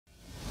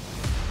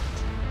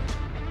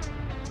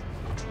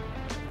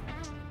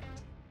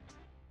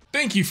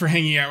Thank you for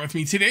hanging out with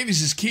me today.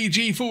 This is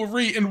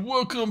KJ4E and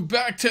welcome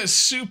back to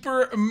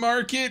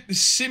Supermarket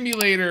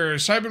Simulator.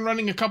 So I've been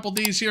running a couple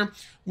days here.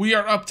 We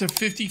are up to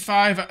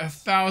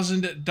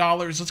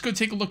 $55,000. Let's go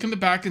take a look in the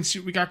back and see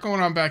what we got going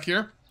on back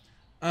here.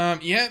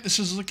 Yeah, this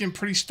is looking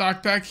pretty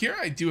stocked back here.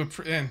 I do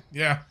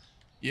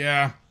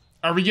yeah.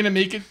 Are we gonna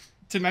make it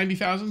to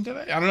 90,000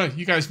 today? I don't know.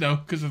 You guys know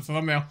because of the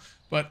thumbnail,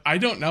 but I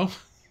don't know.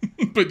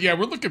 But yeah,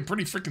 we're looking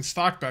pretty freaking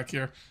stocked back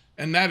here.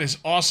 And that is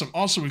awesome.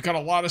 Also, we've got a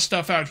lot of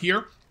stuff out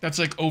here that's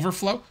like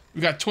overflow.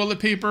 We've got toilet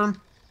paper,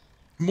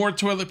 more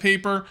toilet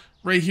paper.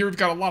 Right here, we've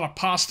got a lot of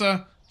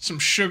pasta, some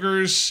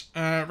sugars.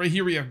 Right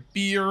here, we have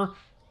beer.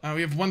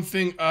 We have one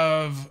thing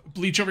of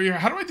bleach over here.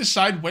 How do I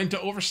decide when to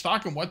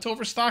overstock and what to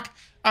overstock?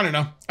 I don't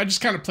know. I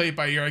just kind of play it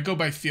by ear. I go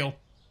by feel.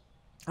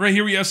 Right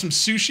here, we have some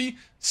sushi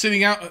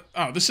sitting out.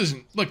 Oh, this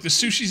isn't. Look, the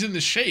sushi's in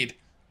the shade.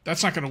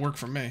 That's not going to work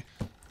for me.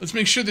 Let's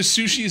make sure the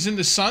sushi is in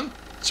the sun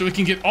so it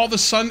can get all the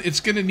sun it's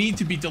going to need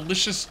to be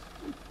delicious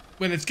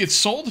when it gets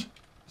sold.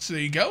 So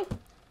there you go.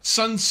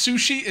 Sun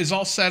sushi is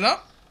all set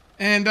up.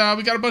 And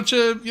we got a bunch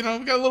of, we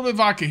got a little bit of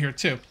vodka here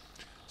too.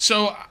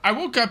 So I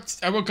woke up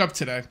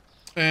today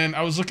and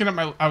I was looking at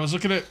my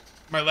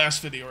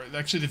last video, or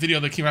actually the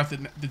video that came out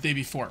the day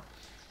before.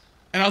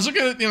 And I was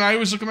looking at, I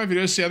always look at my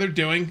videos, see how they're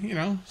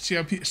doing, see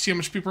how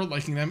much people are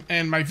liking them.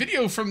 And my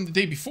video from the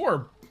day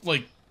before,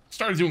 like,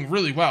 started doing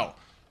really well.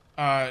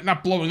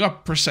 Not blowing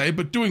up per se,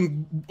 but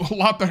doing a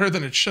lot better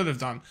than it should have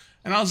done.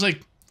 And I was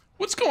like,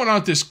 what's going on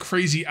with this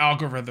crazy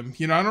algorithm?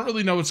 I don't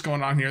really know what's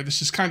going on here.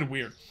 This is kind of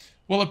weird.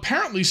 Well,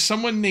 apparently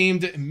someone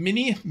named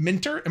Mini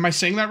Minter, am I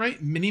saying that right?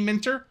 Mini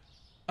Minter,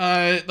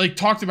 like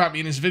talked about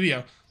me in his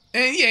video.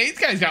 And yeah, this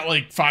guy's got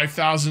like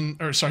 5,000.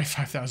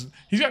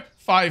 He's got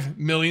 5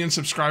 million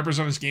subscribers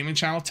on his gaming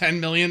channel, 10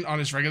 million on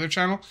his regular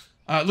channel.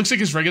 It looks like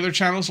his regular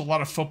channel is a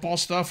lot of football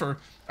stuff, or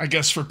I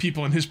guess for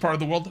people in his part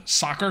of the world,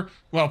 soccer.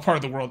 Well, part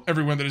of the world,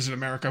 everyone that is in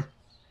America.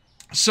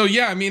 So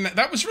yeah, I mean,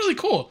 that was really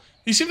cool.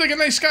 He seemed like a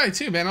nice guy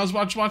too, man. I was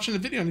watching the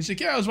video and he's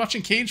like, yeah, I was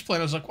watching Cage play.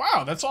 And I was like,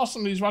 wow, that's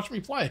awesome that he's watching me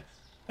play.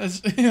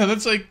 That's,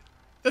 that's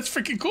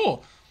freaking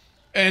cool.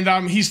 And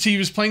he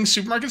was playing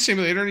Supermarket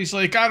Simulator and he's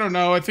like, I don't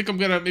know, I think I'm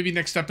gonna, maybe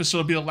next episode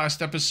will be the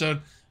last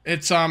episode.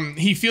 It's,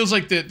 he feels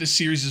like the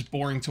series is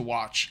boring to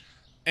watch.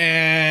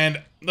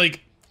 And like,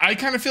 I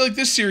kind of feel like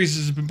this series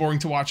has been boring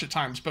to watch at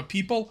times, but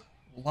people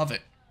love it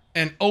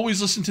and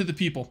always listen to the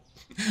people.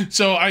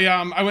 So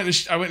I went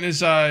in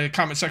his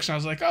comment section. I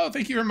was like, oh,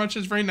 thank you very much.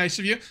 It's very nice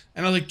of you.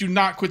 And I was like, do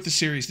not quit the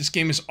series. This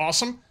game is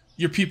awesome.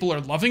 Your people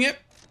are loving it.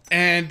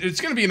 And it's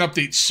going to be an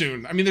update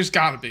soon. I mean, there's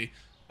got to be.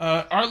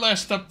 Our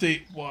last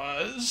update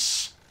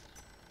was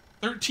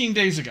 13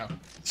 days ago.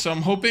 So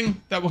I'm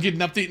hoping that we'll get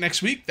an update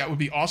next week. That would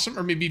be awesome.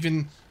 Or maybe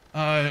even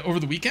over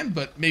the weekend,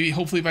 but maybe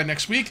hopefully by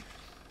next week.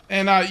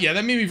 And yeah,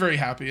 that made me very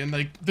happy. And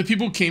like the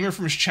people who came here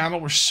from his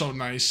channel were so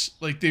nice.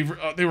 Like they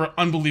were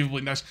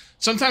unbelievably nice.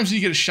 Sometimes you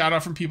get a shout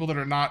out from people that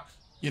are not,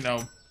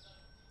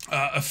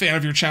 a fan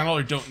of your channel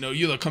or don't know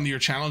you. They'll come to your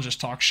channel and just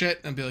talk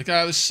shit and be like,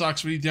 oh, this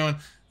sucks. What are you doing?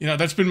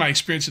 That's been my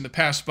experience in the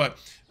past. But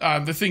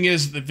the thing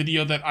is, the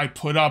video that I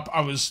put up,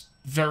 I was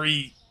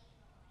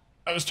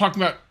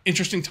talking about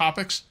interesting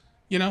topics,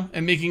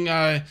 and making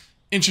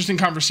interesting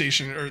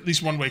conversation, or at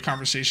least one-way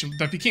conversation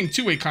that became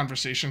two-way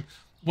conversation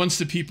once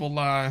the people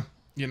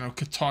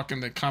could talk in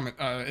the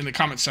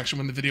comment section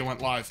when the video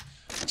went live.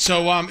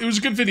 So it was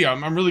a good video.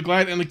 I'm really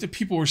glad, and like the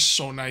people were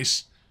so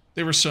nice.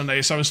 They were so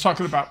nice. I was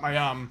talking about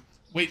my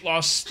weight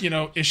loss,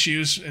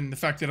 issues, and the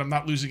fact that I'm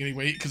not losing any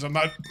weight because I'm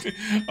not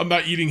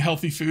eating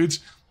healthy foods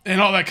and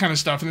all that kind of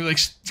stuff. And they're like,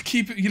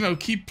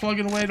 keep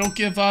plugging away, don't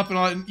give up, and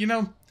all. And,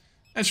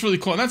 that's really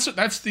cool. And that's the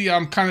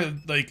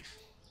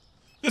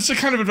that's the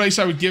kind of advice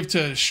I would give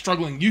to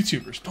struggling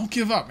YouTubers. Don't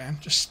give up, man.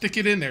 Just stick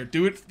it in there.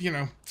 Do it,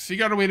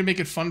 figure out a way to make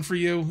it fun for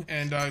you,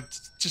 and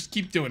just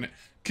keep doing it.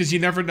 Because you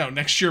never know.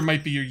 Next year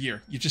might be your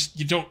year. You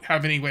don't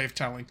have any way of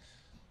telling.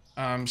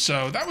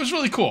 So that was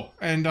really cool.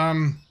 And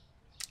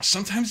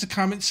sometimes the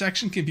comment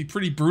section can be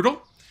pretty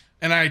brutal,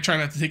 and I try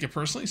not to take it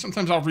personally.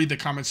 Sometimes I'll read the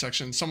comment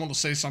section. Someone will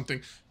say something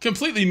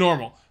completely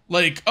normal.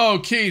 Like, oh,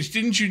 Cage,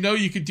 didn't you know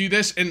you could do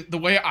this? And the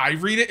way I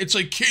read it, it's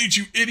like, Cage,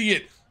 you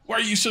idiot. Why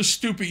are you so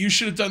stupid? You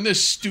should have done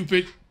this,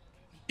 stupid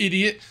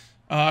idiot.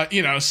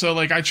 So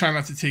like I try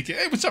not to take it.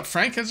 Hey, what's up,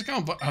 Frank? How's it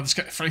going? Oh, this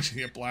guy, Frank's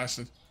gonna get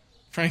blasted.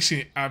 Frank's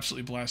gonna get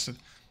absolutely blasted.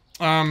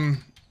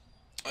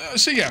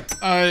 So yeah,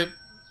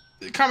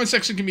 the comment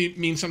section can be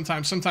mean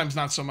sometimes, sometimes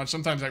not so much.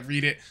 Sometimes I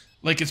read it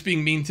like it's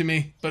being mean to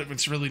me, but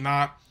it's really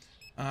not.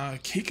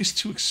 Cake is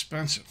too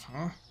expensive,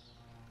 huh?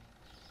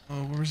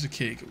 Oh, where's the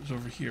cake? It was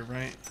over here,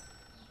 right?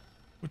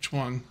 Which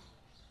one?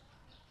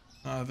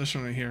 This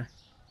one right here.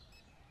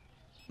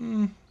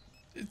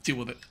 Deal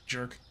with it,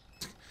 jerk.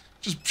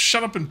 Just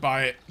shut up and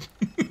buy it.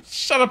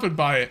 Shut up and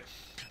buy it.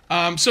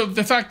 So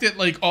the fact that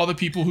like all the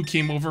people who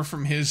came over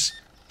from his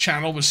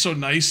channel was so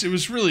nice, it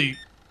was really,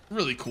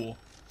 really cool.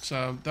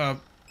 So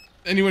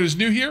anyone who's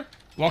new here,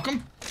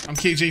 welcome. I'm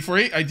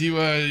KJ48. I do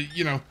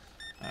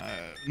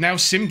now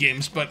sim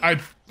games, but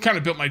I've kind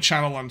of built my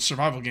channel on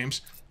survival games.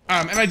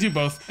 And I do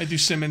both. I do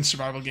sim and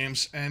survival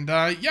games. And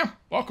yeah,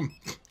 welcome.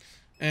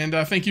 And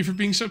thank you for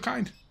being so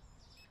kind.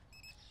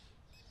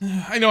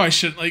 I know I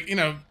should, like, you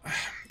know,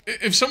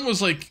 if someone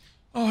was like,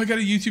 oh, I got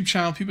a YouTube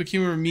channel, people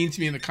came over mean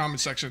to me in the comment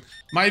section,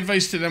 my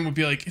advice to them would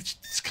be like,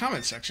 it's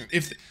comment section.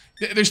 If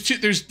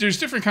there's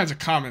different kinds of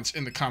comments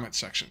in the comment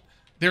section.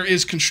 There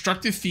is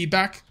constructive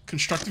feedback,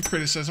 constructive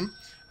criticism,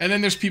 and then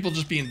there's people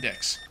just being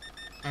dicks.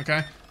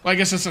 Okay? Well, I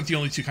guess that's not the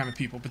only two kind of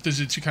people, but those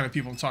are the two kind of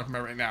people I'm talking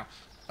about right now.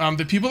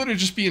 The people that are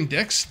just being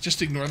dicks,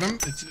 just ignore them.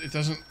 It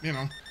doesn't, you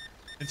know,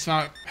 it's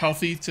not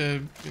healthy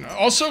to, you know.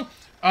 Also,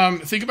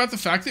 think about the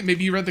fact that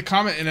maybe you read the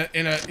comment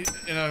in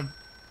a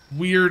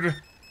weird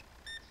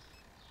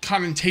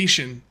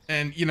connotation,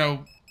 and you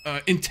know,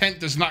 intent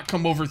does not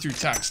come over through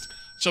text.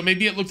 So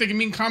maybe it looked like a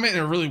mean comment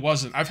and it really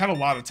wasn't. I've had a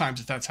lot of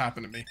times that's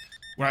happened to me,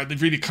 where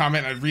I'd read a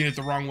comment and I'd read it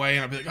the wrong way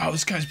and I'd be like, oh,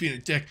 this guy's being a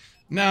dick.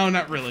 No,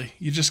 not really.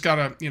 You just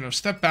gotta, you know,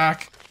 step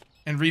back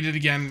and read it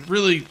again.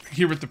 Really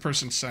hear what the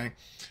person's saying.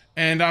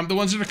 And the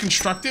ones that are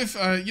constructive,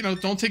 you know,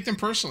 don't take them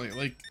personally.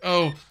 Like,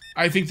 oh,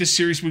 I think this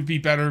series would be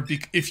better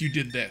if you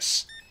did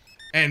this.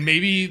 And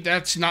maybe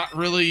that's not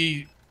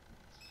really...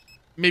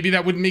 Maybe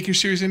that wouldn't make your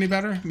series any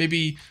better.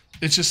 Maybe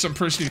it's just some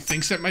person who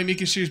thinks that might make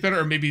your series better.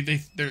 Or maybe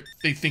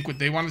they think what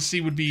they want to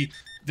see would be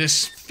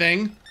this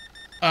thing.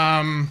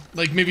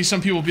 Like, maybe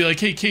some people will be like,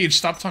 hey, Cage,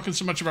 stop talking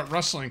so much about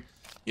wrestling.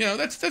 You know,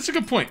 that's a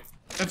good point.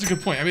 That's a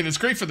good point. I mean, it's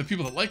great for the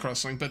people that like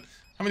wrestling, but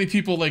how many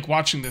people, like,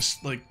 watching this,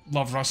 like,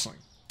 love wrestling,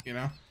 you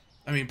know?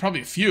 I mean,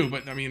 probably a few,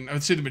 but, I mean, I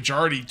would say the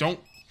majority don't.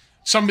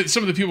 Some of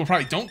the people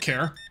probably don't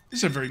care. This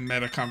is a very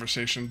meta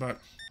conversation, but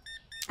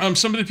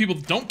some of the people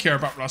don't care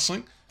about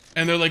wrestling,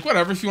 and they're like,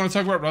 whatever, if you want to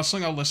talk about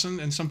wrestling, I'll listen.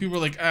 And some people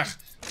are like, ugh,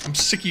 I'm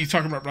sick of you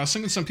talking about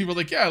wrestling. And some people are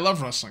like, yeah, I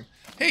love wrestling.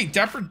 Hey,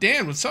 Dapper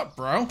Dan, what's up,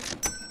 bro?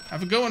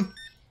 Have a good one.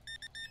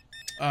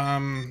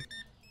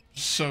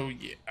 So,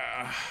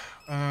 yeah.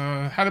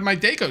 How did my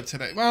day go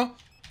today? Well,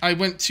 I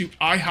went to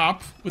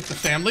IHOP with the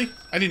family.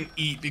 I didn't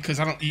eat because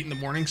I don't eat in the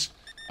mornings.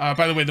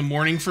 By the way, the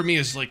morning for me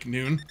is like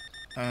noon.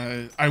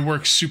 I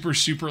work super,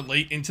 super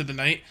late into the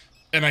night,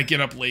 and I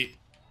get up late.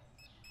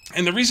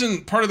 And the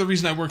reason, part of the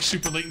reason I work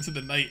super late into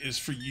the night is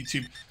for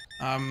YouTube.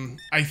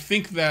 I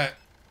think that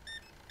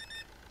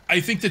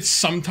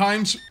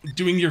sometimes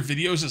doing your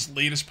videos as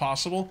late as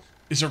possible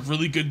is a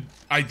really good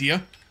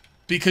idea,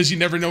 because you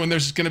never know when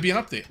there's going to be an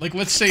update. Like,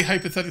 let's say,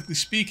 hypothetically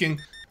speaking,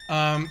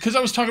 because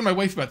I was talking to my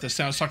wife about this,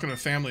 and I was talking to a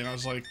family, and I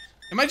was like,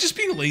 am I just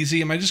being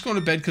lazy? Am I just going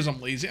to bed because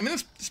I'm lazy? I mean,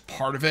 that's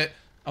part of it.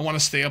 I want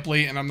to stay up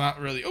late, and I'm not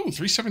really... Oh,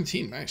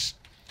 3:17, nice.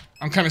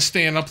 I'm kind of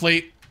staying up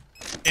late,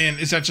 and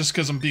is that just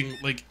because I'm being,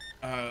 like,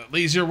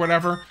 lazy or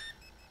whatever?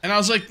 And I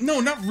was like, no,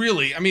 not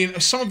really. I mean,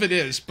 some of it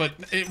is, but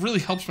it really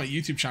helps my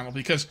YouTube channel,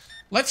 because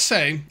let's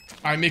say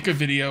I make a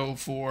video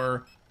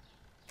for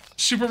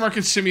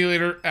Supermarket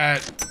Simulator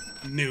at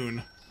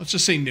noon. Let's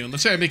just say noon.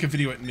 Let's say I make a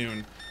video at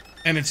noon,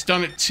 and it's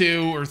done at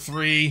 2 or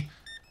 3,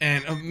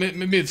 and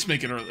maybe let's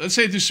make it early. Let's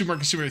say I do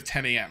Supermarket Simulator at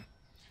 10 a.m.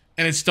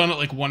 and it's done at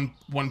like 1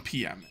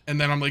 p.m. And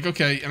then I'm like,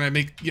 okay, and I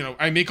make, you know,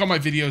 I make all my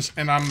videos,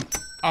 and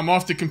I'm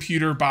off the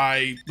computer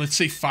by, let's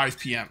say, 5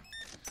 p.m.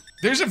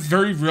 There's a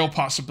very real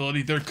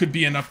possibility there could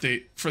be an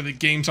update for the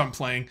games I'm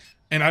playing,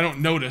 and I don't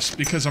notice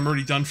because I'm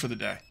already done for the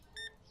day.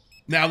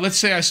 Now, let's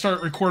say I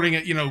start recording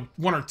at, you know,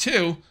 1 or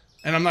 2,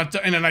 and I'm not,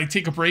 and then I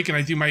take a break and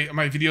I do my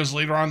videos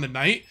later on in the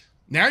night.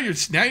 Now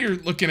you're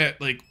looking at,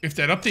 like, if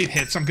that update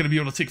hits, I'm going to be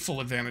able to take full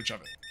advantage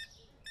of it.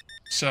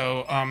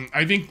 So,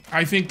 I think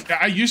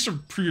I used to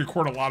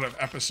pre-record a lot of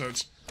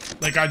episodes.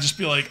 Like, I'd just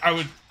be like, I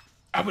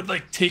would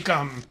like take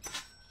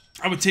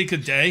a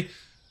day,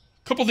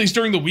 a couple days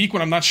during the week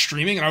when I'm not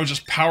streaming, and I would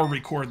just power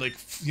record, like,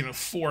 you know,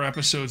 4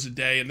 episodes a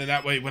day. And then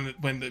that way,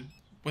 when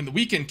the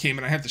weekend came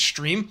and I had to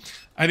stream,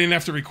 I didn't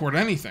have to record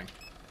anything.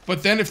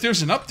 But then if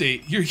there's an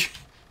update, you're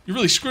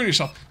really screwing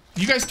yourself.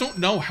 You guys don't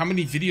know how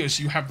many videos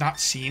you have not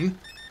seen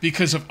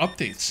because of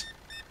updates.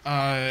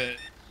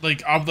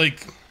 Like, I'm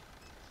like...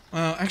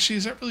 Well, actually,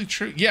 is that really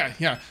true?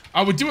 Yeah.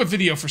 I would do a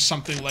video for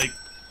something like,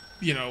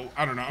 you know,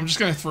 I don't know. I'm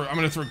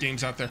gonna throw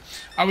games out there.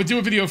 I would do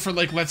a video for,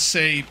 like, let's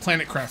say,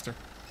 Planet Crafter.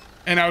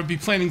 And I would be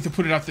planning to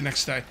put it out the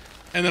next day.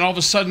 And then all of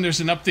a sudden, there's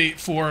an update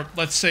for,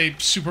 let's say,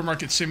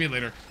 Supermarket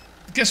Simulator.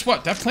 Guess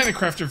what? That Planet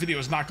Crafter video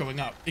is not going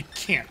up. It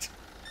can't.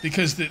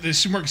 Because the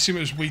Supermarket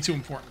Simulator is way too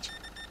important.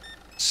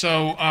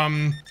 So,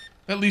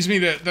 that leads me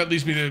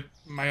to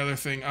my other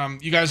thing.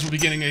 You guys will be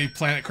getting a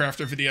Planet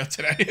Crafter video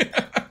today.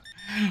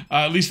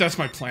 At least that's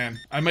my plan.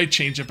 I might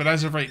change it, but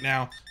as of right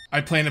now,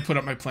 I plan to put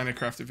up my Planet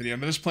Crafter video.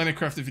 Now, this Planet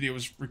Crafter video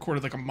was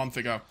recorded like a month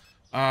ago,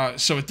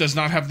 so it does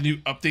not have the new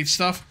update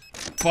stuff.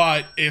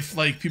 But if,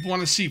 like, people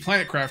want to see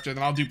Planet Crafter, then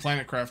I'll do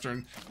Planet Crafter.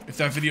 And if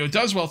that video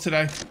does well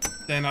today,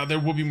 then there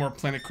will be more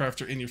Planet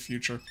Crafter in your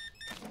future.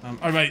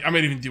 I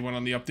might even do one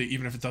on the update,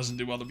 even if it doesn't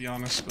do well, to be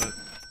honest. But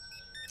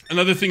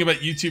another thing about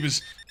YouTube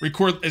is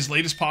record as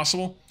late as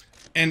possible,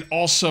 and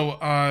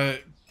also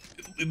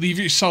leave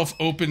yourself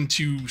open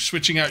to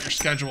switching out your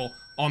schedule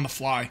on the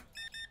fly,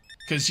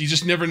 because you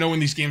just never know when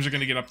these games are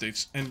going to get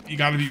updates, and you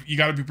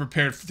gotta be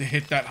prepared to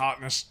hit that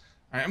hotness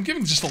All right, I'm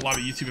giving just a lot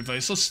of YouTube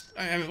advice.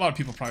 And a lot of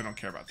people probably don't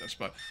care about this,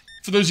 but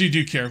for those of you who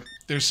do care,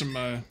 there's some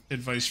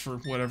advice for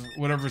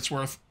whatever it's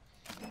worth.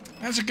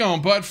 How's it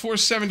going, bud?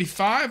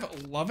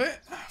 475. Love it.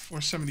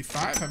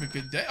 475. Have a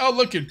good day. Oh,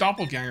 look, your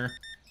doppelganger.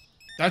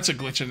 That's a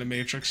glitch in the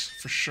Matrix,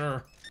 for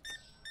sure.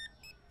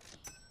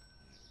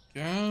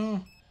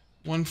 Go.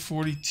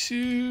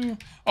 142.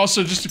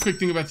 Also, just a quick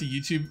thing about the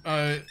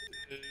YouTube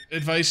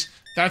advice.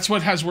 That's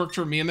what has worked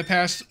for me in the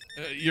past.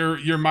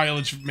 Your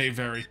mileage may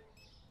vary.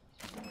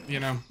 You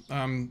know,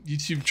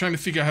 YouTube, trying to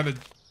figure out how to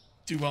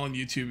do well on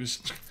YouTube is...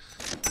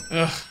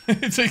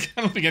 it's like,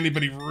 I don't think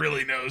anybody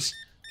really knows.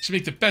 Just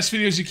make the best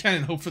videos you can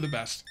and hope for the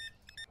best.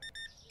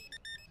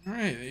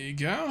 Alright, there you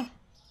go.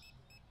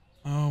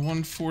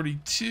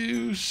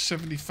 142,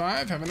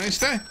 75. Have a nice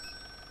day.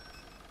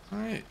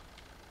 Alright.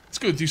 Let's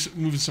go do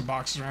moving some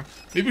boxes around.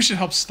 Maybe we should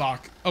help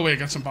stock. Oh wait, I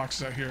got some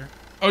boxes out here.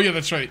 Oh yeah,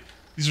 that's right.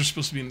 These are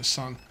supposed to be in the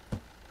sun.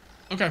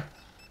 Okay.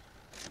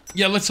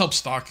 Yeah, let's help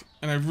stock.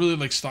 And I really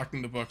like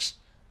stocking the books.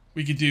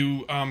 We could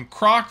do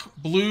croc,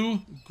 blue,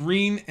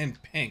 green,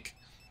 and pink.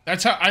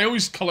 That's how I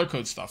always color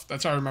code stuff.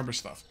 That's how I remember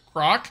stuff.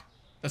 Croc,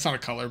 that's not a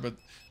color, but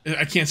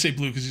I can't say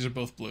blue because these are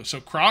both blue. So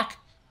croc,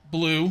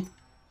 blue,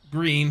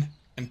 green,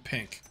 and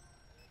pink.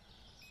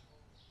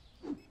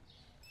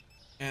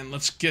 And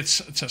let's get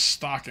to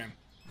stocking.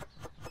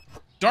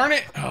 Darn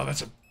it! Oh,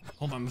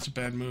 hold on, that's a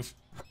bad move.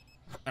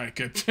 Alright,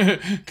 good.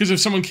 Because if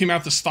someone came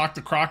out to stock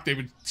the croc, they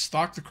would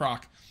stock the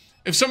croc.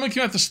 If someone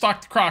came out to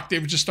stock the croc, they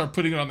would just start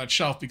putting it on that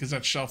shelf because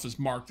that shelf is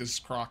marked as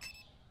croc.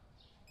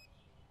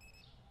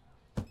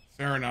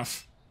 Fair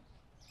enough.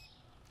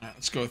 Alright,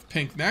 let's go with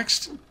pink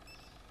next.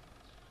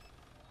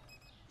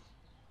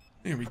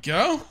 There we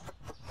go.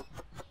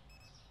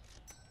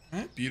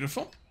 Alright,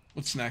 beautiful.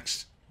 What's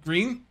next?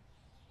 Green?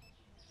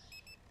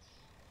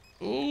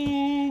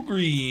 Oh,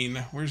 green.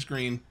 Where's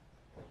green?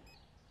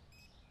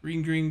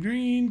 Green, green,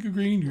 green,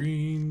 green,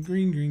 green,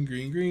 green, green,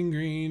 green, green,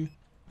 green.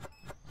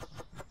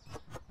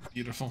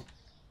 Beautiful.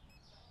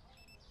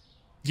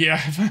 Yeah,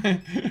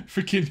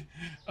 freaking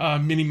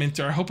Mini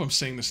Minter. I hope I'm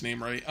saying this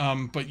name right.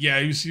 But yeah,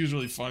 he was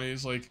really funny.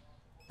 He's like,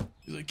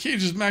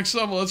 Cage is max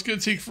level. It's gonna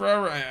take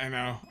forever. I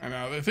know.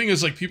 The thing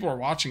is, like, people are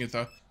watching it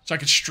though, so I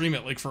could stream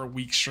it like for a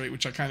week straight,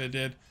 which I kind of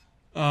did.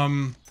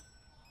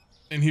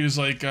 And he was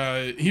like,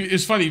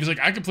 it's funny. He was like,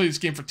 I could play this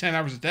game for 10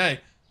 hours a day.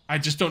 I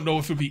just don't know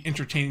if it would be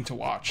entertaining to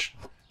watch.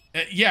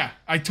 Yeah,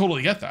 I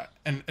totally get that.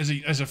 And as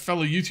a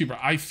fellow YouTuber,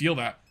 I feel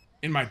that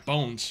in my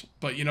bones.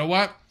 But you know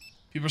what?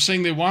 People are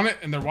saying they want it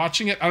and they're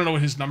watching it. I don't know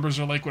what his numbers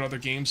are like with other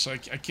games, so I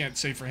can't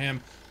say for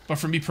him. But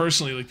for me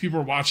personally, like, people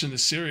are watching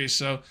this series,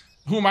 so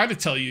who am I to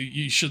tell you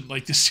you should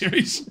like this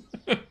series?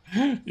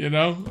 You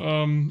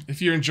know?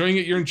 If you're enjoying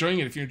it, you're enjoying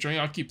it. If you're enjoying it,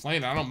 I'll keep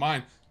playing it. I don't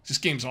mind. This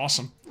game's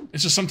awesome.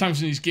 It's just sometimes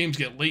when these games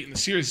get late in the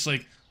series, it's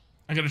like,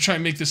 I gotta try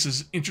and make this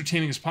as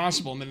entertaining as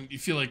possible, and then you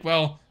feel like,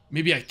 well,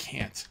 maybe I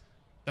can't.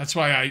 That's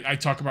why I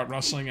talk about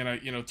wrestling and I,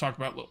 talk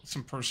about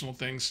some personal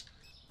things,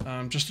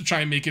 just to try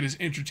and make it as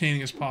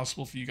entertaining as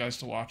possible for you guys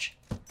to watch.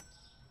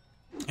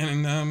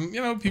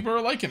 And, people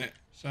are liking it.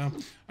 So, all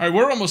right,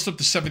 we're almost up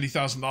to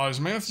 $70,000.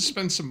 I might have to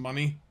spend some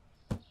money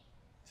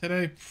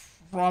today,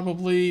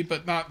 probably,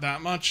 but not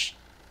that much.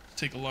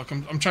 Take a look.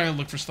 I'm trying to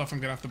look for stuff I'm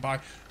gonna have to buy.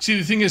 See,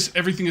 the thing is,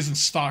 everything is in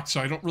stock,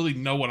 so I don't really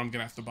know what I'm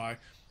gonna have to buy.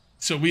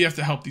 So we have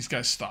to help these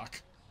guys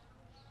stock.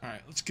 All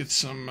right, let's get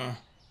some.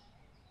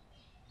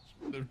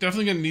 They're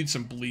definitely gonna need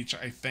some bleach,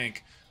 I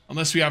think,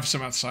 unless we have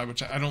some outside,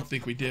 which I don't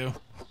think we do.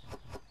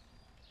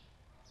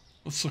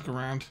 Let's look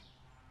around.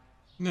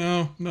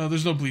 No,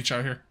 there's no bleach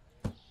out here.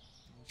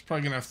 It's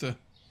probably gonna have to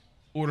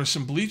order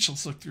some bleach.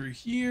 Let's look through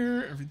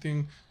here.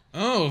 Everything.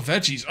 Oh,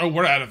 veggies. Oh,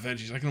 we're out of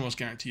veggies. I can almost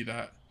guarantee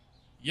that.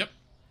 Yep.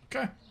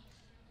 Okay.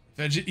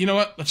 Veggie. You know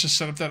what? Let's just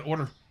set up that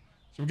order.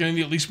 So we're gonna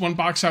need at least 1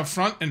 box out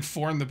front and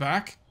 4 in the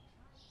back.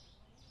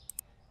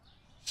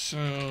 So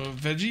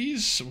veggies.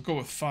 So we'll go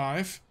with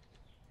 5.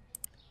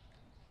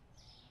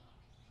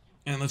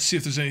 And let's see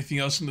if there's anything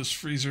else in those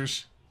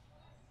freezers.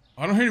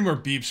 Oh, I don't hear any more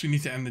beeps. We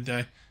need to end the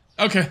day.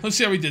 Okay, let's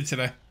see how we did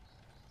today.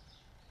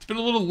 It's been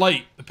a little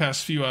light the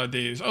past few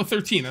days. Oh,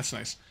 13. That's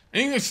nice.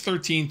 Anything that's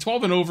 13.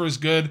 12 and over is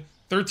good.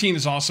 13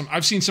 is awesome.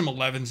 I've seen some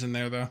 11s in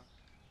there, though.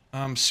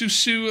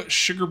 Susu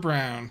Sugar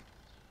Brown.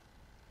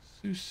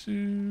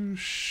 Susu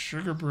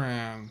Sugar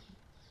Brown.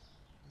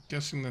 I'm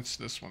guessing that's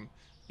this one.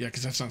 Yeah,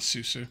 because that's not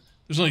Susu.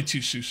 There's only 2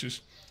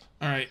 Susus.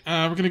 Alright,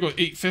 we're going to go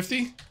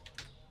 $8.50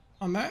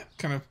 on that.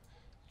 Kind of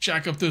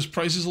jack up those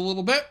prices a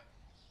little bit.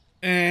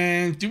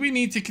 And do we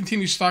need to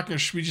continue stocking, or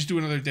should we just do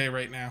another day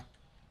right now?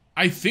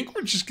 I think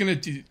we're just going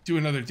to do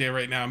another day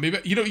right now. Maybe,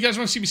 you guys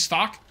want to see me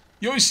stock?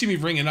 You always see me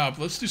ringing up.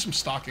 Let's do some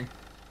stocking.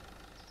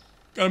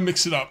 Gotta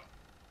mix it up.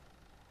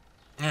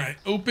 Alright,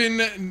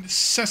 open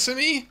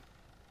sesame.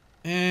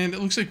 And it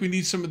looks like we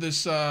need some of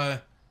this, I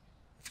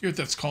forget what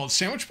that's called.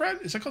 Sandwich bread?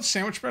 Is that called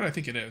sandwich bread? I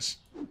think it is.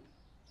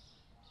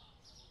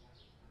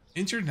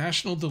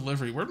 International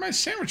delivery. Where'd my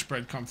sandwich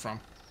bread come from?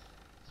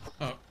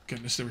 Oh,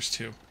 goodness, there was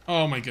 2.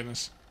 Oh, my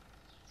goodness.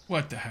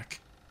 What the heck?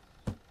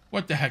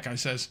 What the heck, I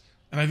says.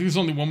 And I think there's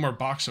only 1 more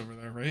box over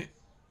there, right?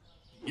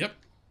 Yep.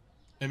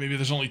 And maybe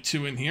there's only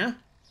 2 in here.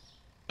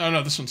 Oh,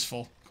 no, this one's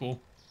full.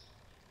 Cool.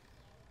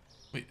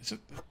 Wait, is it...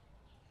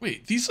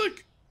 Wait, these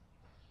look...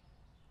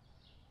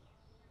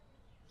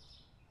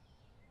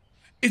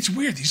 It's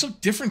weird. These look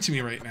different to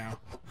me right now.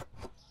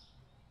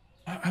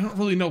 I don't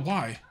really know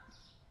why.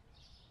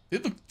 They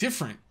look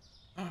different.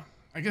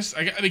 I guess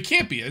they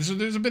can't be. There's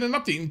been an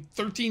update in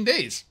 13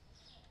 days.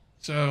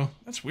 So,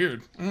 that's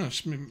weird. I don't know.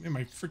 It's in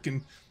my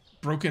freaking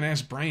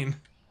broken-ass brain.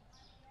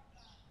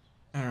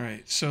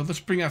 Alright, so let's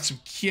bring out some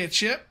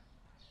ketchup.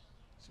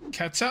 Some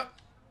ketchup.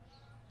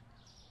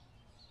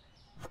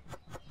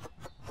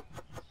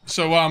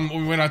 So, when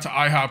we went out to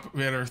IHOP,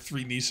 we had our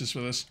 3 nieces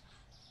with us.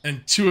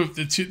 And two of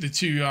the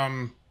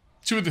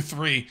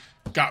 3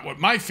 got what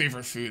my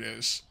favorite food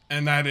is.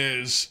 And that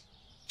is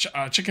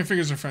chicken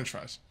fingers and french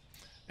fries.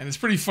 And it's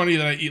pretty funny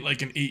that I eat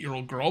like an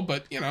 8-year-old girl,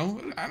 but, you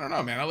know, I don't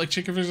know, man. I like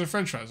chicken fingers and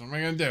french fries. What am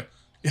I going to do?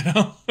 You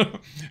know?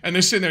 And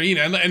they're sitting there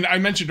eating. And I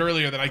mentioned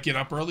earlier that I get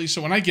up early.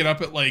 So when I get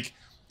up at like,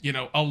 you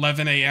know,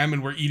 11 a.m.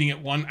 and we're eating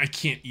at 1, I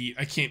can't eat.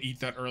 I can't eat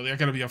that early. I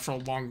got to be up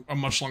for a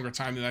much longer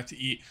time than that to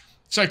eat.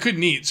 So I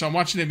couldn't eat. So I'm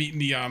watching them eating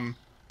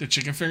the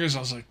chicken fingers. I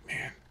was like,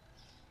 man,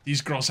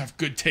 these girls have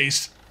good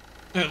taste.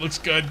 It looks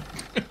good.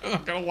 I'm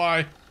not going to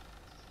lie.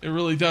 It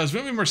really does. We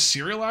have any more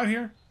cereal out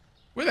here?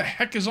 Where the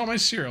heck is all my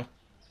cereal?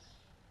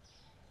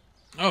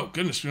 Oh,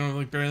 goodness. We don't have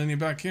like barely any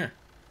back here.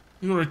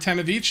 We order 10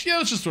 of each? Yeah,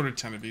 let's just order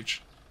 10 of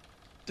each.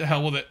 To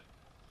hell with it.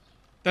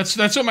 That's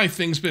what my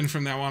thing's been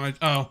from now on.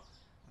 Oh,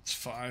 that's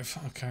 5.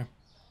 Okay.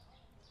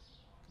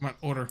 Come on,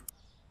 order.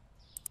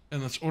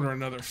 And let's order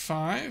another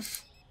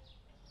 5.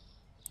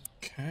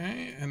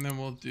 Okay, and then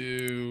we'll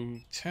do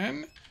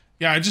 10.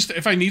 Yeah,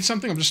 if I need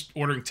something, I'm just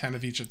ordering 10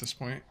 of each at this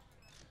point.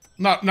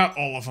 Not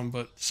all of them,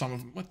 but some of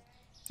them. What?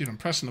 Dude, I'm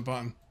pressing the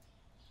button.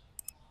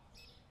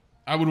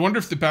 I would wonder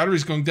if the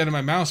battery's going dead in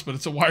my mouse, but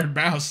it's a wired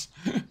mouse.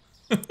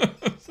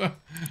 So,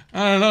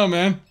 I don't know,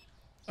 man.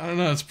 I don't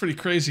know. It's pretty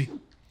crazy.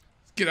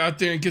 Let's get out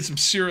there and get some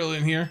cereal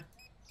in here.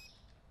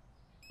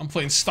 I'm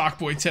playing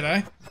Stockboy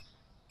today.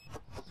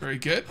 Very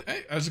good.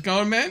 Hey, how's it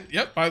going, man?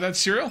 Yep, buy that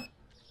cereal.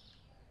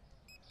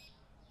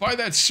 Buy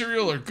that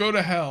cereal or go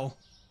to hell.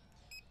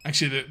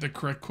 Actually, the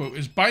correct quote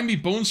is, buy me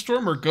Bone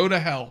Storm or go to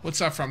hell. What's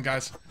that from,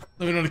 guys?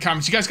 Let me know in the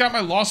comments. You guys got my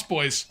Lost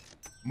Boys.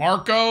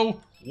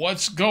 Marco,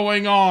 what's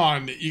going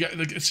on? You got,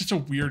 like, it's such a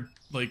weird,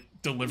 like,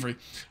 delivery.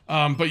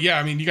 But yeah,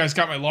 I mean, you guys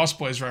got my Lost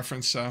Boys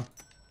reference, so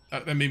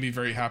that made me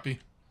very happy.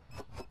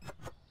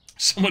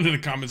 Someone in the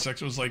comment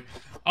section was like,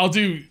 I'll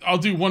do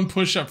 1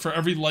 push-up for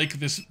every like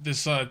this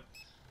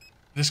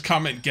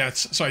comment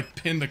gets. So I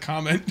pinned the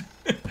comment.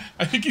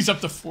 I think he's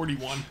up to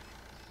 41.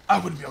 I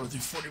wouldn't be able to do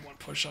 41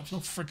 push-ups. No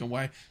freaking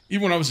way.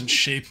 Even when I was in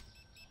shape.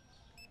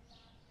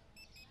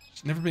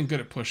 Just never been good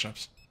at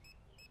push-ups.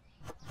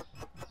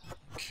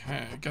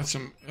 Okay, got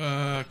some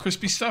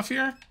crispy stuff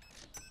here.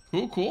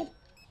 Cool, cool.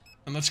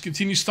 And let's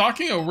continue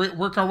stocking. Or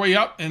work our way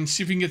up and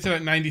see if we can get to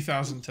that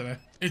 90,000 today.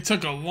 It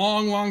took a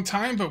long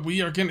time, but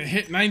we are going to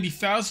hit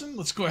 90,000.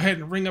 Let's go ahead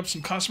and ring up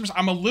some customers.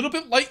 I'm a little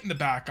bit light in the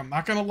back. I'm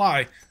not going to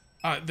lie.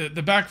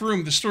 The back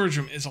room, the storage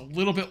room, is a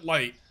little bit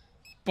light.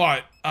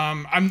 But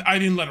I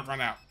didn't let it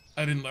run out.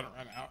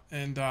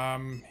 And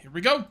here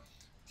we go.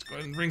 Let's go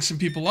ahead and ring some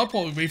people up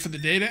while we wait for the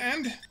day to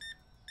end.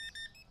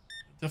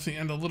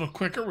 Definitely end a little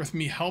quicker with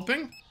me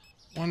helping.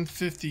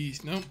 150,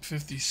 nope,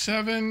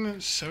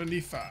 57,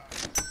 75.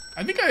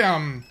 I think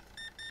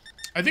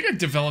I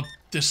developed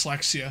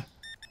dyslexia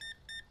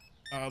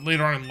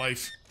later on in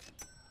life.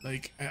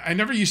 Like, I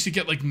never used to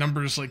get like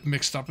numbers like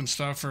mixed up and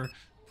stuff or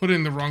put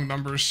in the wrong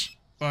numbers.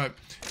 But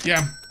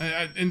yeah,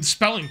 and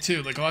spelling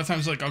too. Like a lot of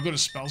times, like I'll go to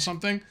spell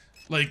something,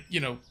 like,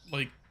 you know,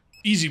 like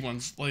easy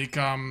ones, like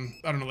I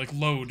don't know, like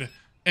load,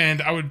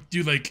 and I would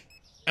do like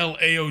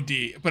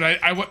LAOD. But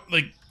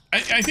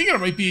I think it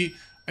might be.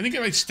 I think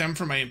it might stem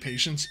from my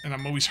impatience, and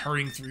I'm always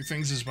hurrying through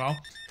things as well.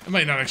 It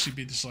might not actually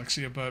be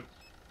dyslexia, but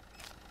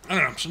I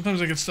don't know.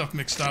 Sometimes I get stuff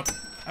mixed up.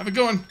 Have it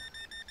going.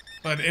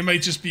 But it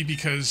might just be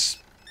because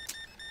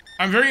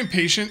I'm very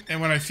impatient,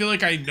 and when I feel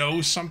like I know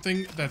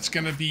something that's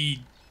gonna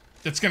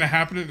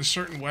happen in a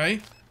certain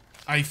way,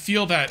 I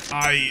feel that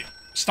I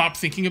stop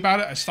thinking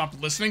about it. I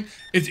stop listening.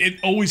 It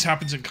always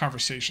happens in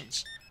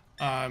conversations,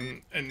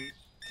 and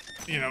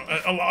you know,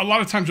 a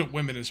lot of times with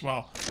women as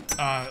well.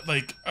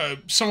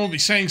 Someone will be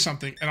saying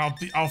something, and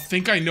I'll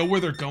think I know where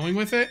they're going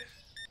with it,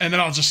 and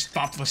then I'll just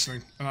stop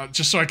listening,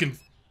 just so I can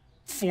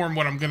form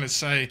what I'm gonna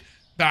say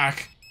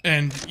back.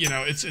 And you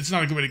know, it's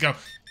not a good way to go.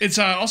 It's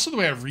also the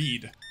way I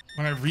read.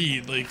 When I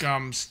read, like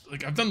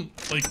I've done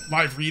like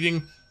live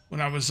reading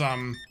when I was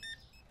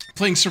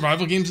playing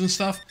survival games and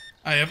stuff.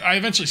 I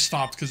eventually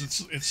stopped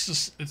because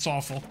it's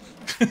awful.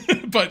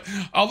 But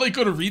I'll like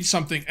go to read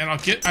something and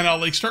I'll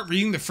like start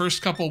reading the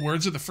first couple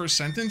words of the first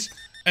sentence,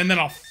 and then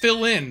I'll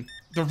fill in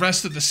the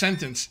rest of the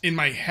sentence in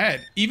my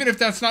head, even if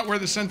that's not where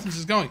the sentence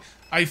is going.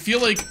 I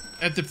feel like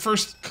at the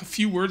first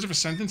few words of a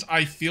sentence,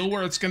 I feel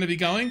where it's going to be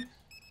going.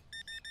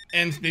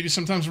 And maybe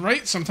sometimes I'm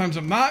right, sometimes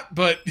I'm not,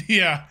 but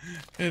yeah,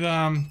 it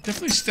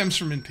definitely stems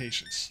from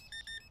impatience,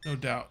 no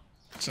doubt.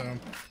 So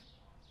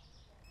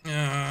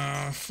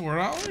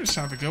 $4.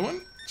 Have a good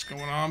one. What's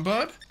going on,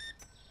 bud?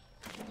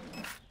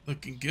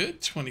 Looking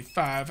good.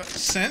 25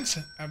 cents.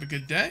 Have a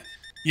good day.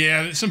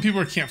 Yeah, some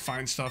people can't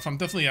find stuff. I'm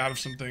definitely out of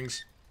some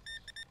things.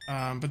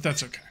 But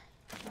that's okay.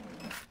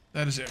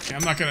 That is okay.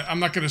 I'm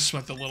not gonna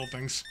sweat the little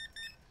things.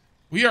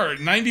 We are at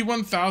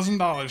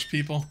 $91,000,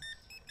 people.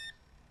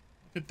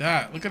 Look at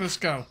that. Look at us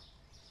go.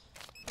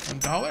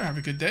 $1. Have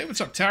a good day. What's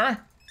up,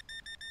 Tara?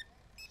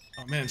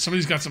 Oh man,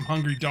 somebody's got some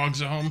hungry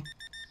dogs at home.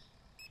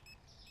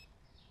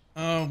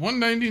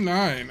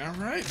 $1.99. All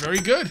right, very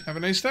good. Have a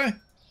nice day.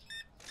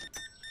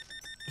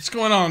 What's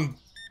going on?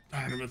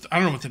 I don't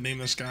know what to name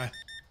this guy.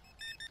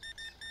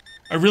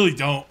 I really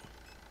don't.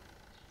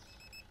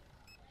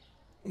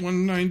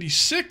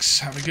 196.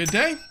 Have a good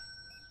day.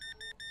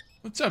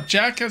 What's up,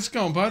 Jack? How's it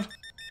going, bud?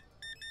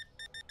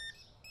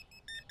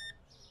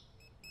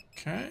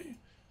 Okay.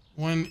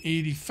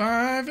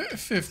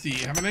 185.50.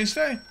 Have a nice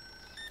day.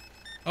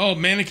 Oh,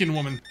 mannequin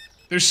woman.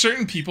 There's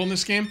certain people in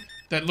this game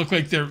that look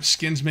like their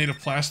skin's made of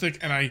plastic,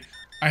 and I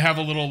have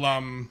a little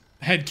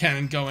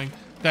headcanon going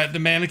that the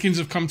mannequins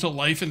have come to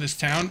life in this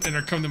town and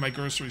are coming to my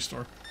grocery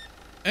store.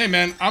 Hey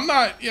man, I'm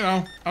not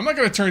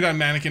gonna turn down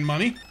mannequin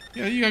money.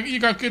 You know, you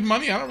got good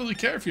money. I don't really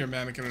care if you're a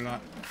mannequin or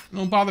not. It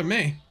don't bother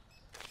me.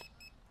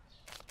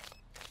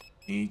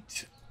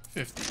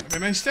 850. Have a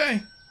nice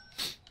day.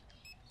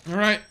 All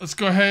right, let's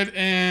go ahead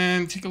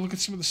and take a look at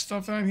some of the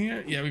stuff out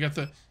here. Yeah, we got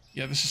the.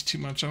 Yeah, this is too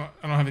much. I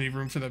don't have any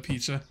room for that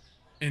pizza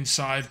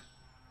inside.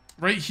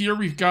 Right here,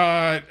 we've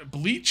got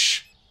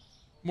bleach.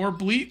 More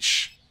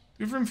bleach. Do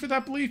we have room for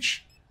that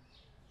bleach?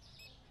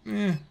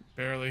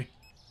 Barely.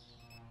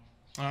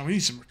 We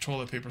need some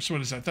toilet paper. So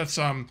what is that? That's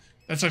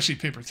actually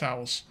paper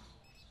towels.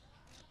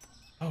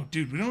 Oh,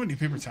 dude, we don't have any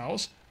paper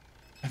towels.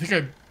 I think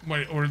I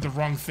might have ordered the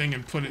wrong thing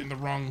and put it in the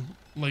wrong,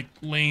 like,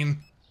 lane.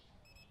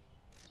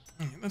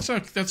 That's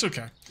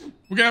okay.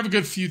 We're gonna have a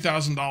good few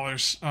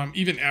 $1,000s,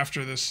 even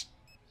after this.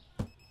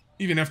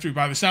 Even after we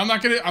buy this. Now,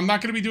 I'm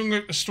not gonna be doing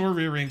a store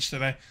rearrange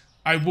today.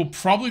 I will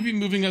probably be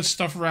moving us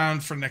stuff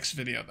around for next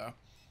video, though.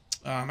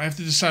 I have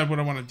to decide what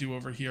I want to do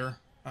over here.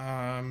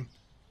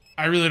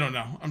 I really don't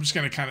know. I'm just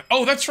gonna kind of.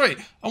 Oh, that's right.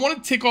 I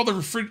want to take all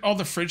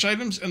the fridge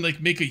items and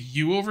like make a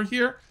U over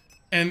here,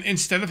 and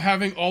instead of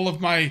having all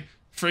of my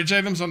fridge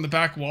items on the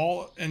back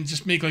wall, and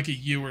just make like a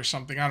U or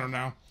something. I don't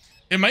know.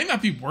 It might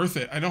not be worth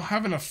it. I don't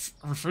have enough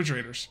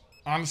refrigerators,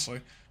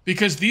 honestly,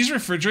 because these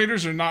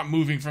refrigerators are not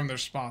moving from their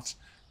spots.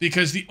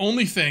 Because the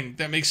only thing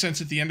that makes sense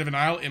at the end of an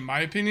aisle, in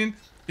my opinion,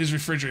 is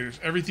refrigerators.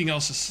 Everything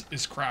else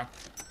is crap.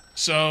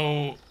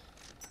 So,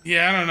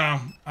 yeah, I don't know.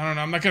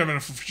 I'm not gonna have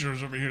enough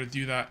refrigerators over here to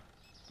do that.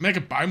 I mean, I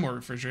could buy more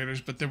refrigerators,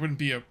 but there wouldn't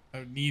be a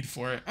need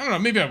for it. I don't know.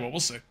 Maybe I will.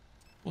 We'll see.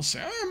 We'll see.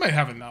 I might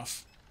have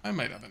enough.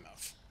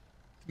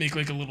 Make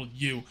like a little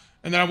U.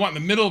 And then I want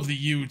in the middle of the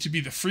U to be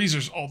the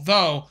freezers.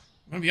 Although,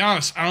 I'm going to be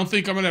honest, I don't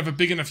think I'm going to have a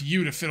big enough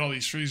U to fit all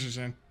these freezers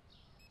in.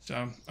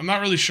 So, I'm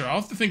not really sure. I'll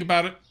have to think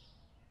about it.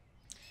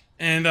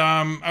 And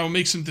I will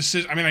make some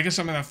decisions. I mean, I guess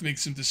I'm going to have to make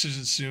some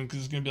decisions soon because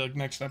it's going to be like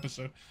next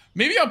episode.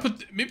 Maybe I'll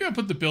put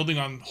the building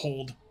on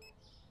hold.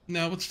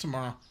 No, what's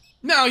tomorrow?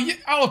 No, yeah,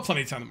 I'll have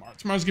plenty of time tomorrow.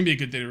 Tomorrow's going to be a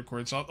good day to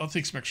record, so I'll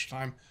take some extra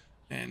time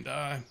and,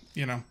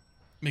 you know,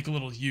 make a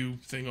little U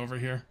thing over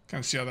here. Kind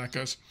of see how that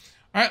goes.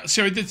 All right, let's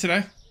see how we did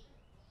today.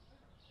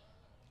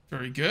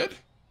 Very good.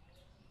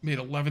 Made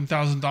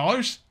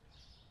 $11,000.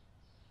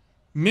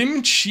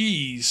 Mim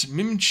cheese.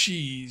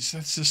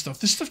 That's this stuff.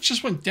 This stuff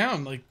just went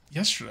down like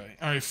yesterday.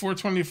 All right,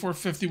 420 to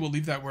 450. We'll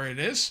leave that where it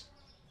is.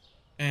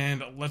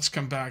 And let's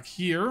come back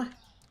here.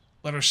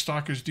 Let our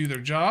stalkers do their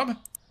job.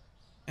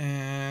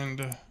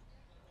 And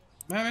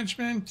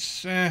management.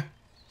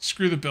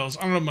 Screw the bills.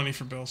 I don't have money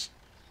for bills.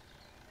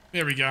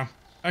 There we go.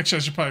 Actually,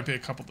 I should probably pay a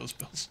couple of those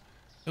bills.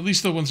 At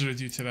least the ones that are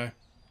due today.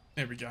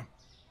 There we go.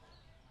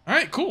 All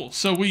right, cool.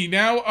 So we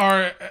now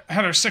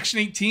had our section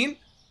 18.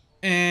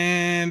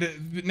 And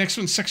the next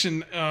one's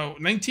section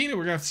 19, and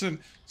we're going to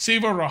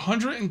save over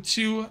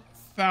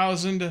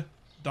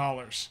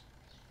 $102,000.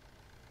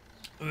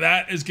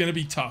 That is going to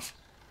be tough.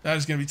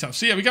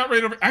 So yeah, we got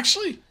right over.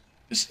 Actually,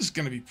 this is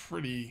going to be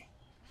pretty.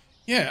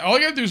 Yeah, all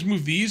I got to do is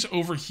move these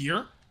over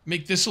here,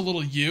 make this a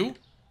little U,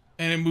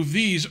 and then move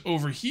these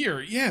over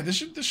here. Yeah, this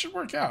should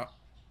work out.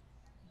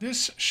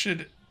 This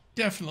should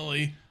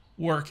definitely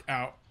work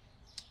out.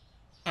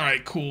 All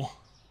right, cool.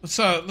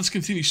 Let's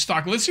continue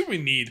stocking. Let's see what we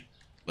need.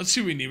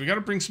 We got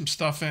to bring some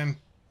stuff in.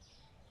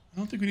 I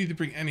don't think we need to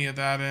bring any of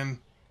that in.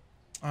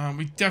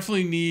 We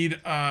definitely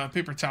need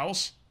paper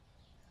towels.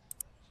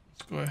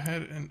 Let's go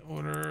ahead and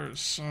order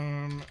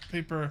some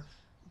paper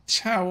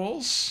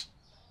towels.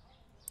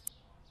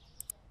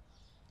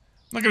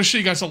 I'm not going to show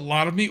you guys a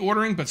lot of me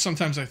ordering, but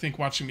sometimes I think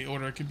watching me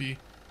order could be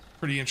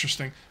pretty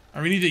interesting.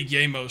 All right, we need the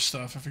Yamo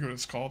stuff. I forget what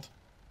it's called.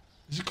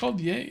 Is it called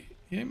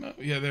Yamo?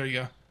 Yeah, there you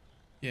go.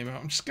 Yamo.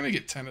 I'm just going to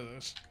get 10 of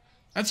those.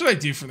 That's what I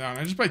do for now.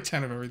 I just buy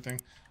 10 of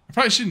everything. I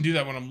probably shouldn't do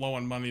that when I'm low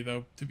on money,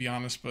 though, to be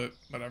honest, but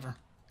whatever.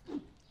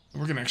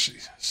 We're going to actually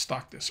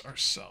stock this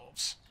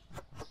ourselves.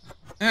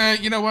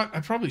 You know what? I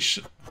probably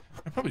should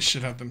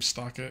have them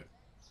stock it.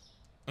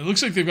 It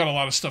looks like they've got a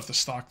lot of stuff to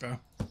stock, though.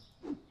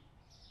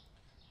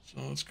 So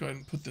let's go ahead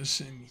and put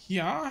this in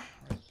here, right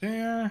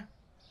there.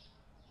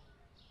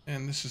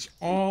 And this is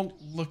all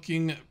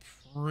looking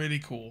pretty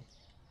cool.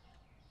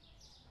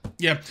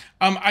 Yeah,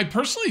 I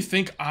personally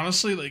think,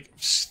 honestly, like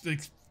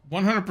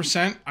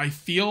 100%, I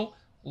feel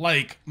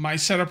like my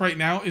setup right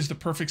now is the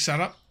perfect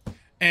setup.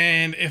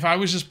 And if I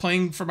was just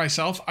playing for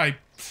myself, I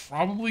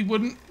probably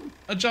wouldn't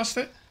adjust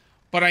it.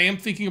 But I am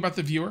thinking about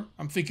the viewer.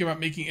 I'm thinking about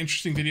making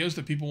interesting videos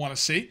that people want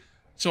to see.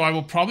 So I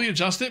will probably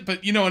adjust it.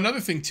 But, you know, another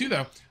thing, too,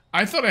 though,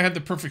 I thought I had the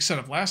perfect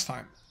setup last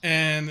time.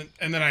 And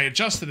then I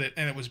adjusted it,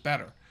 and it was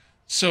better.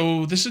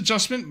 So this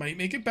adjustment might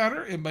make it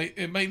better. It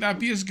might not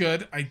be as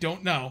good. I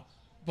don't know.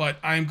 But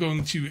I'm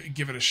going to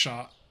give it a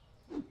shot.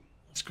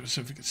 Let's go see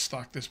if we can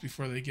stock this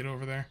before they get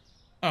over there.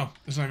 Oh,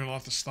 there's not even a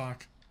lot to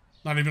stock.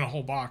 Not even a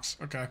whole box.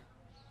 Okay.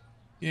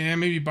 Yeah,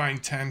 maybe buying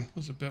 10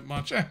 was a bit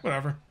much.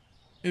 Whatever.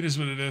 It is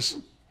what it is.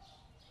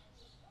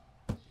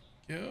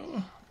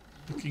 Go.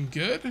 Looking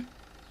good.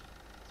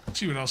 Let's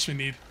see what else we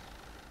need.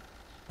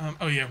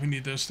 Oh yeah, we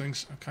need those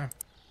things. Okay.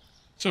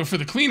 So for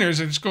the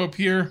cleaners, I just go up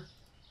here.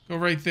 Go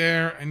right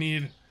there. I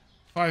need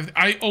 5.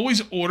 I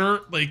always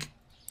order, like...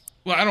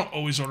 Well, I don't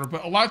always order,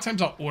 but a lot of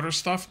times I'll order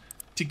stuff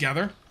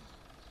together.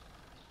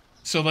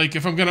 So, like,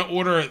 if I'm going to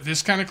order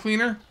this kind of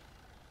cleaner...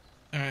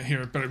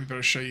 here,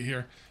 better show you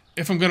here.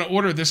 If I'm going to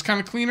order this kind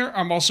of cleaner,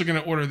 I'm also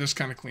going to order this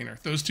kind of cleaner.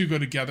 Those two go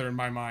together in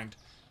my mind.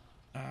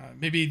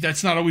 Maybe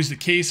that's not always the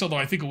case, although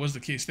I think it was the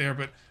case there,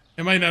 but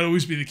it might not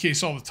always be the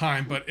case all the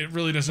time, but it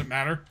really doesn't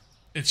matter.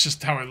 It's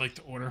just how I like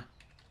to order.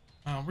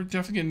 We're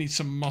definitely going to need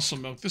some muscle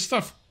milk. This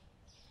stuff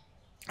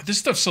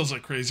sells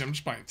like crazy. I'm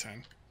just buying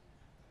 10.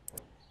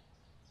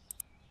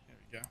 There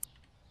we go.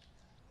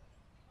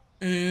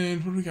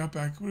 And what do we got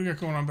back? What do we got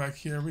going on back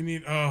here? We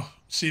need, oh,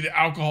 see, the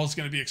alcohol is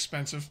going to be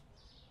expensive.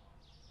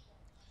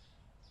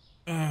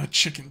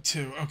 Chicken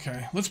too.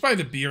 Okay, let's buy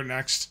the beer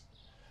next.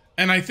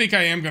 And I think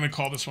I am going to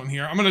call this one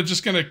here. I'm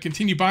just going to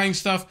continue buying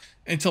stuff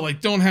until I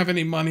don't have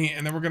any money,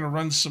 and then we're going to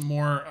run some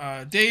more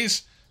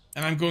days,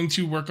 and I'm going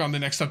to work on the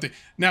next update.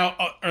 Now,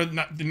 or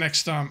not the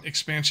next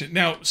expansion.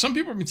 Now, some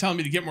people have been telling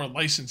me to get more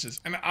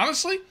licenses, and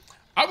honestly,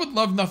 I would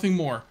love nothing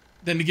more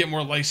than to get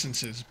more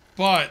licenses.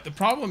 But the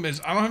problem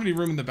is I don't have any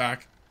room in the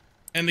back,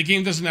 and the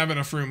game doesn't have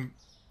enough room,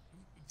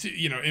 to,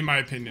 you know, in my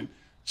opinion.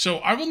 So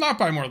I will not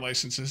buy more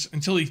licenses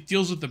until he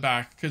deals with the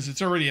back, because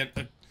it's already a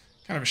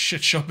kind of a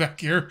shit show back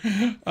here.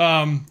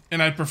 And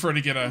I'd prefer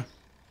to get a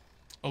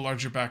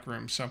larger back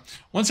room. So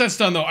once that's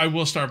done, though, I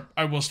will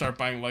start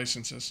buying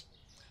licenses.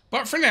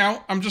 But for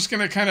now, I'm just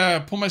gonna kind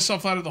of pull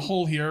myself out of the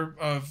hole here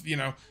of, you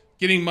know,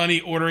 getting money,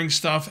 ordering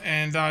stuff,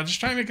 and just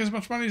trying to make as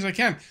much money as I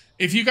can.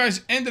 If you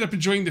guys ended up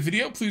enjoying the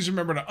video, please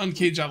remember to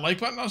uncage that like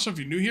button. Also, if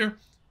you're new here,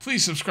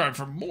 please subscribe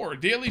for more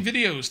daily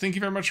videos. Thank you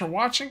very much for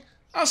watching.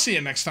 I'll see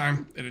you next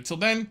time. And until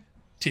then,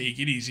 take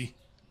it easy.